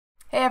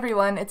Hey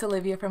everyone, it's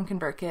Olivia from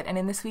ConvertKit, and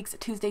in this week's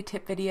Tuesday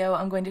tip video,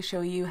 I'm going to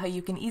show you how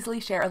you can easily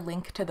share a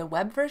link to the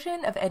web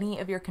version of any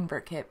of your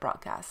ConvertKit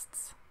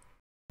broadcasts.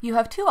 You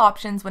have two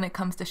options when it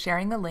comes to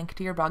sharing the link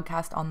to your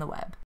broadcast on the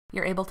web.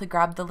 You're able to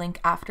grab the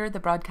link after the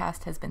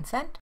broadcast has been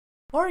sent,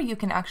 or you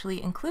can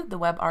actually include the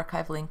web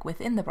archive link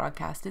within the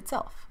broadcast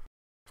itself.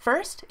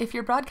 First, if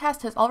your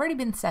broadcast has already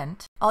been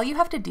sent, all you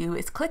have to do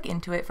is click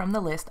into it from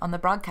the list on the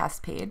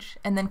broadcast page,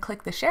 and then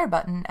click the Share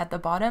button at the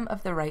bottom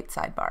of the right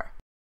sidebar.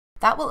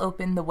 That will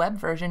open the web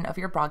version of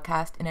your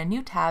broadcast in a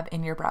new tab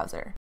in your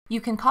browser.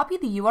 You can copy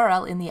the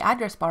URL in the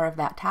address bar of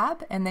that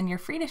tab, and then you're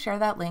free to share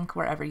that link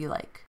wherever you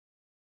like.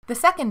 The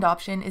second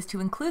option is to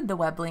include the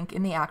web link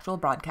in the actual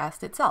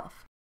broadcast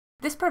itself.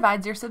 This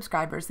provides your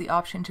subscribers the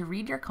option to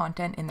read your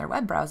content in their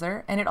web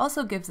browser, and it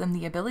also gives them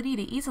the ability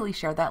to easily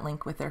share that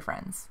link with their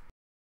friends.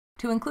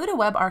 To include a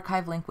web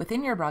archive link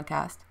within your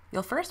broadcast,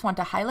 you'll first want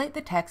to highlight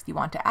the text you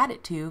want to add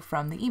it to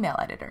from the email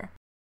editor.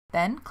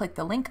 Then click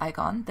the link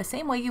icon the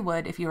same way you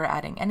would if you were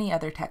adding any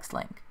other text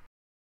link.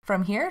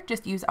 From here,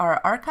 just use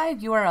our archive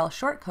URL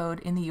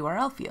shortcode in the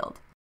URL field.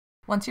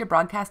 Once your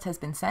broadcast has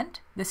been sent,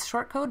 this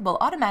shortcode will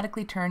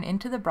automatically turn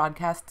into the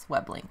broadcast's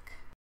web link.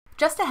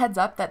 Just a heads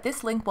up that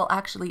this link will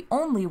actually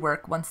only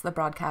work once the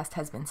broadcast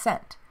has been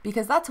sent,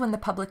 because that's when the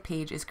public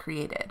page is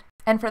created.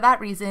 And for that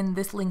reason,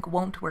 this link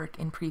won't work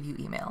in preview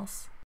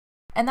emails.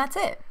 And that's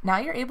it. Now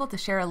you're able to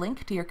share a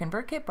link to your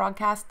ConvertKit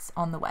broadcasts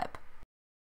on the web.